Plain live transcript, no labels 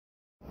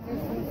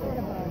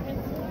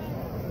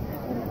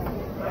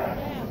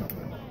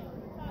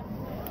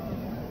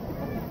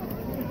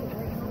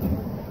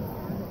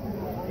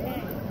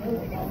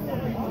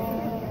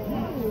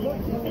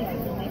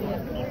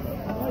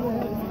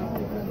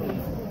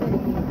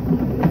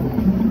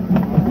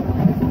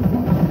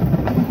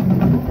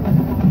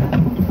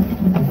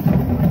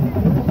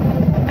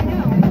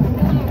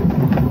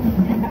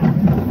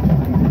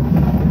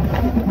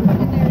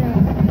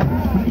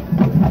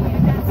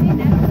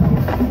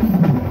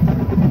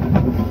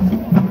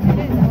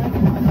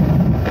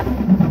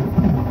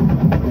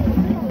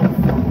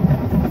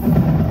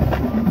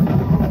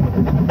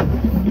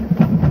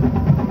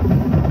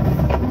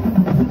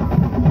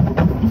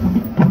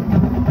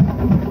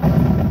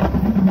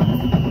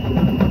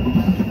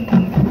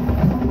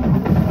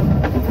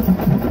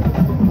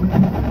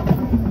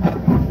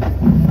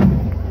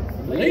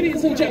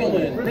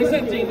gentlemen,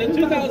 presenting the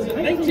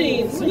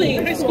 2019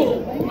 Saline High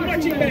School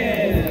Marching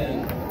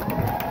Band.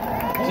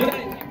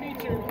 Tonight we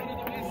feature one of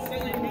the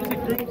best-selling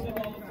music groups of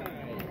all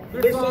time.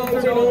 Their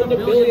songs are known to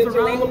billions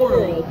around the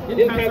world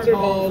in concert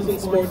halls and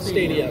sports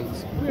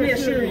stadiums. We are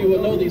sure you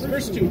will know these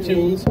first two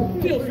tunes.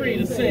 Feel free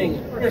to sing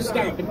or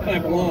stomp and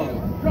clap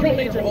along. Drum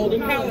Major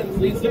Holden Collins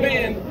leads the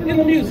band in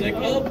the music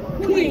of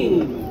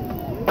Queen.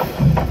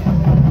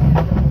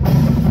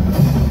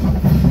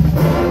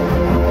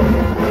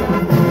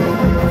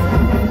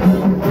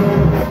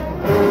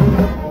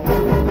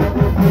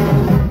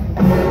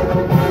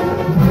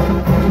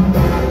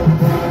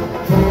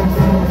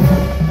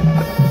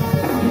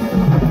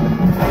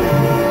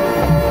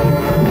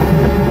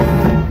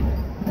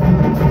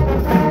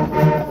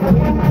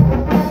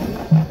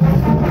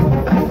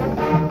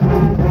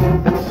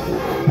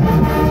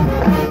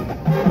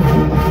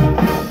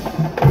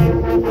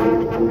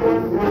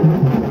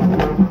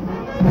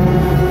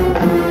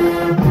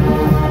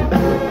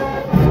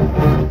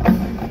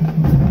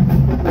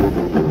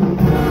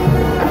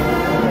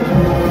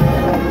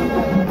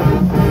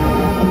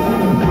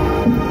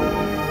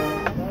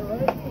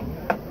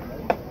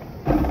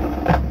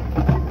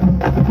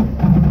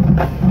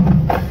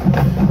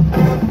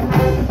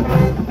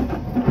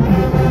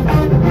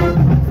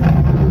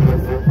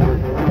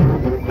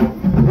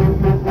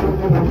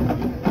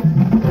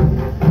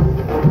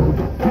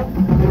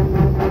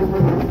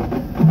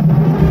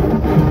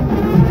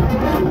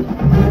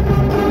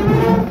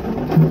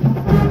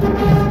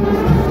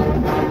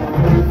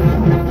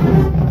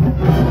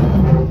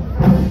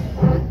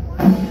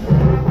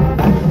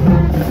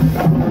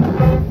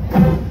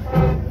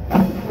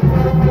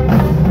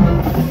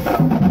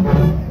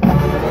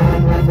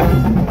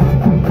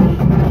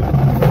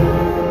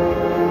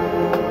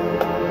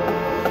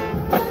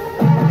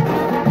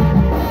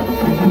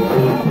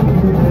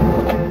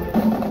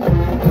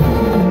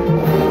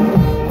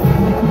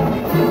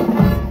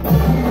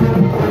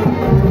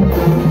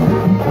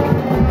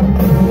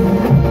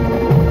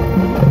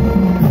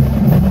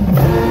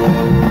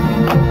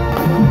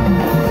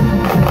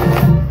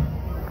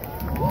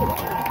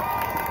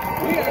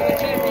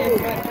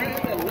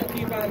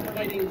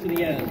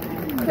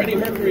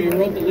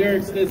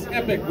 This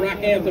epic rock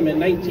anthem in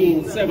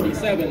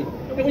 1977,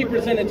 and we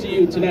present it to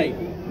you tonight.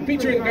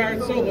 Featuring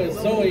guard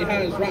soloist Zoe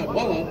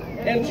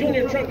Hajrawala and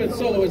junior trumpet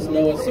soloist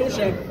Noah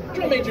Sosha,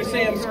 drum major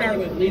Sam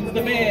Scarlett leads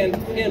the band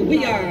in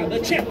We Are the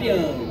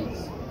Champions.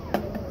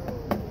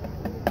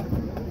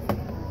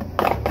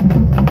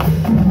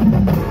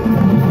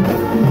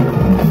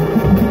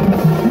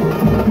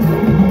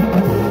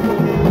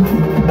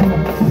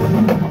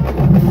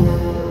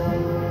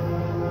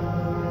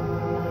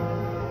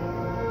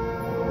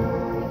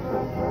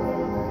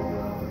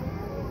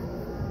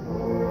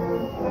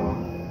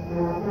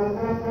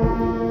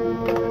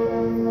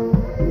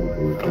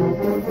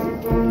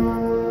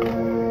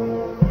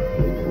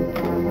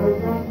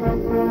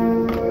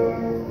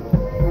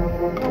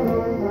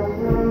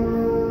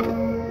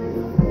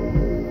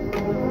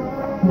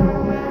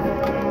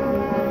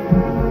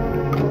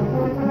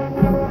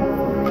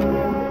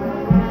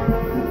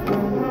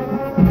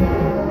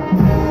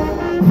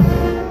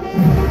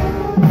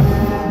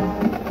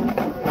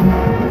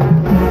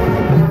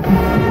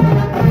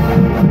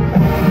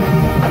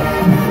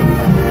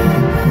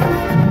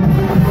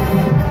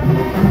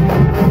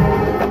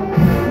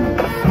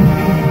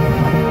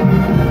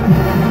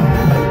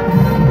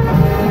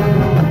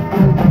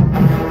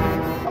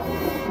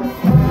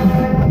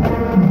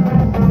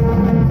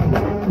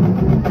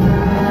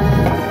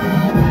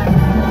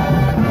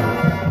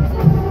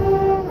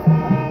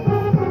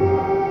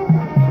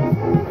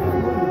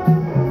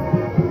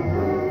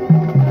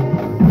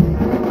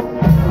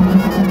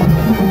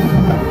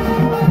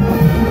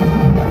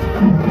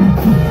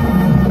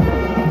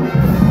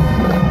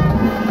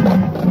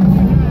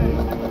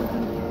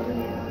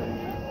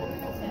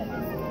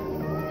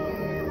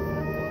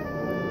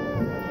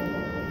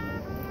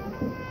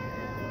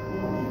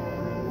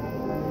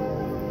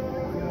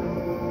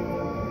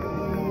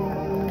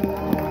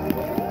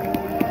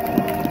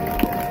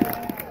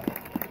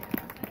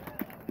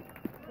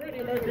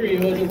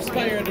 Was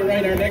inspired to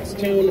write our next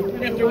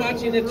tune after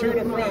watching the Tour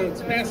de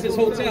France past his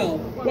hotel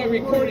while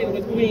recording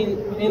with Queen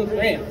in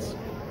France.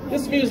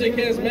 This music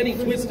has many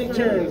twists and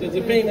turns as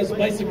a famous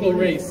bicycle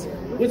race,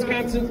 with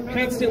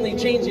constantly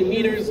changing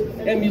meters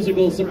and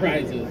musical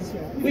surprises.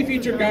 We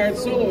feature guard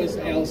soloist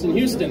Allison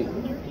Houston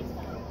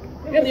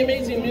and the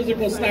amazing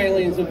musical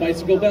stylings of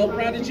bicycle belt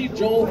prodigy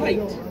Joel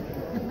Height.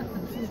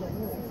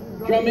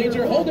 Drum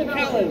major Holden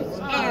Collins,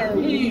 are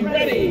we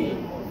ready?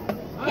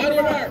 On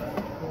your mark,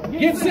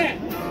 get set,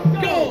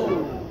 go!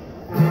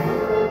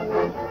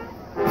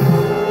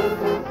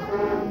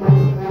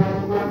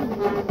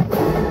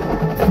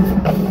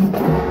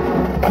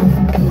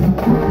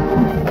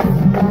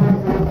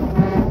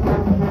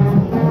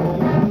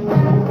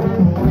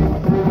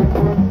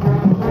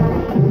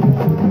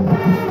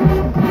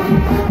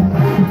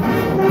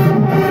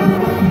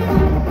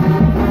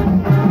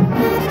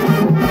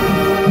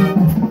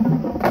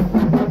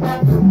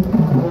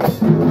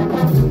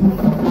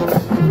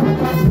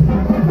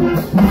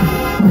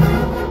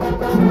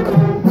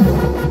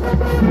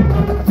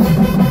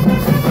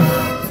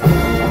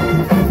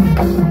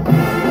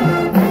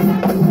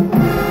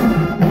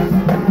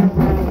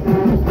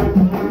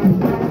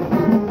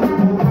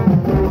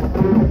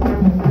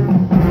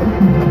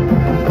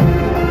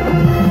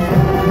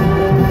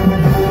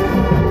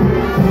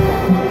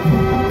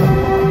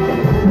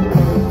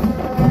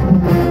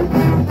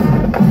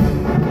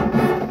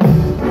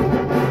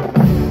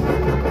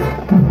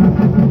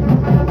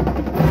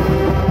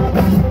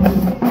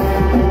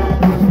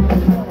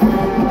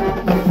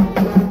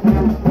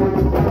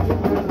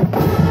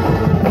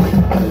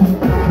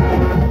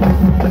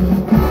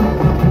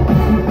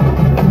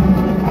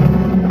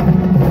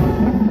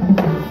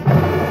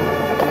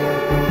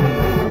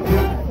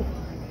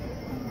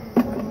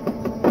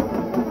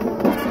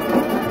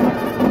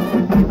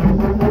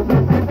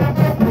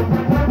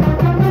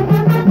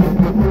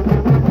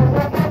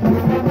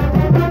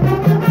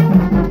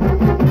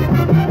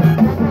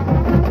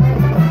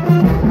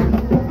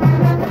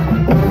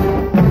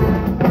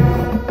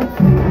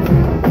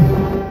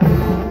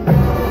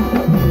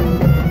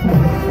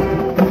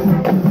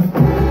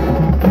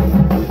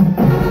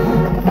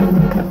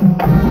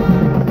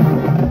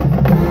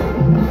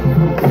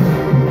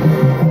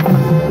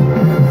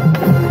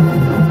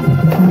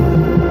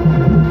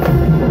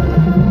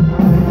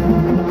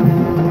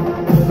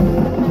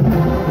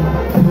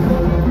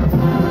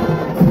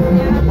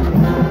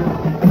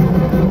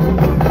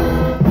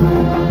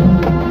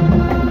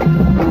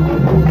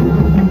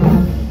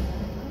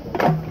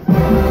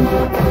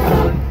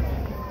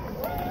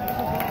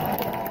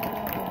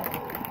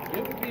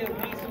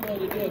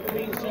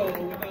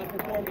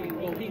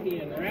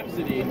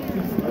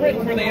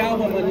 Written for the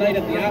album A Night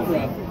at the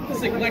Opera,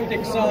 this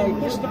eclectic song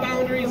pushed the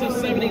boundaries of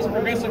 70s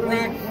progressive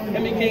rock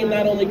and became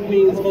not only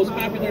Queen's most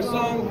popular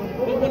song,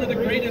 but one of the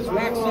greatest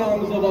rock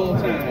songs of all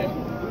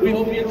time. We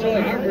hope you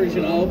enjoy our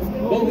version of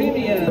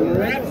Bohemian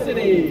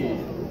Rhapsody.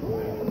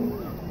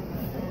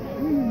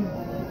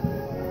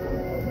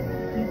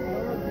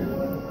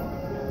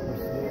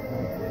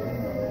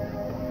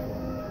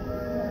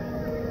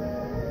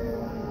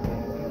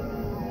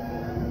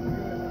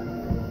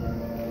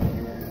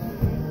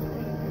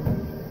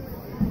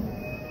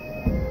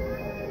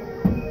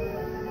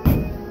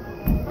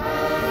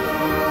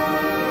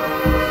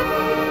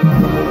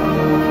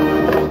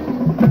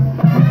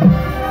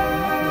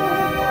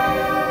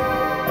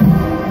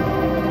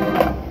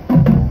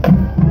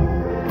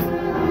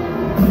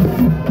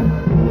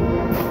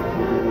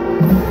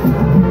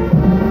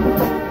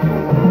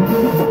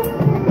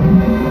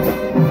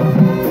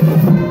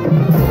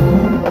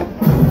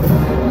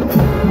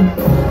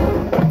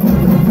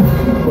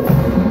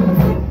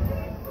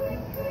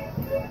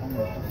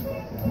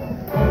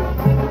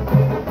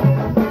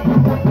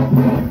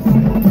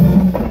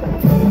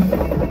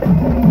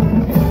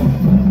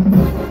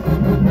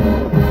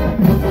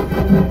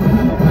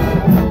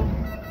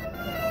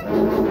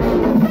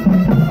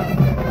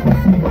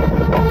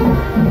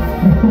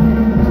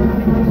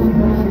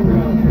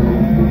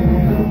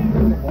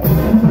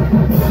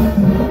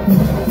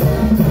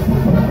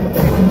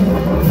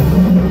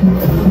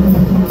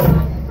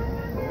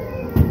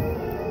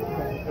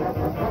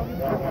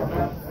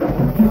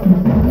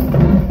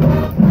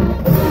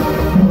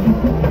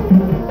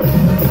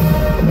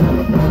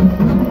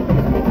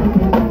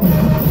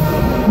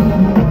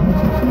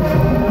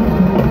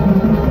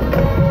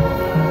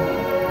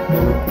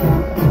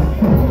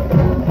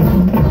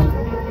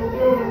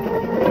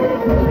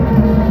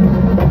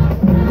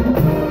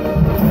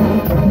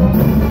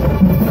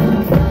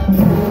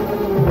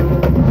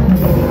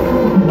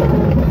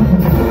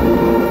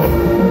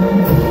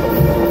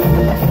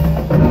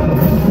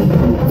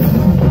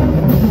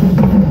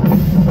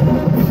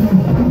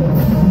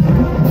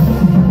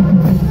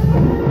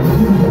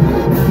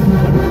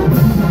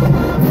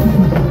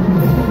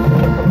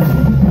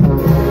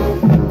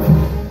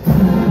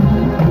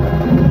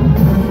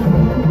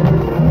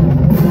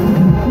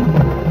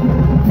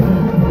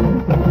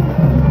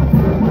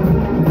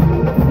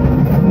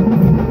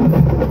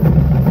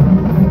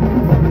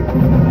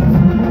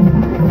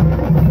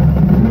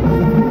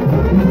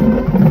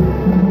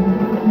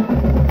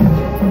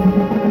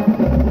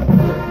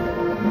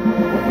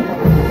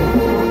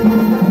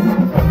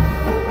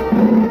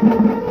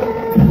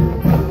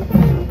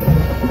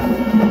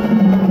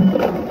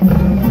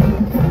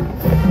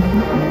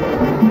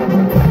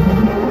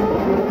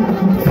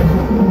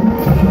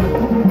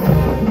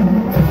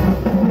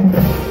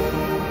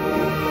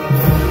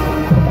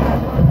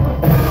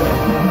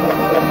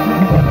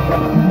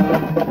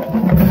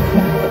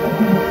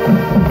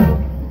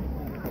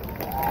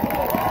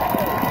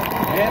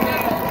 And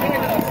now,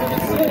 join us in the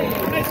Saline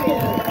High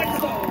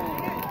School.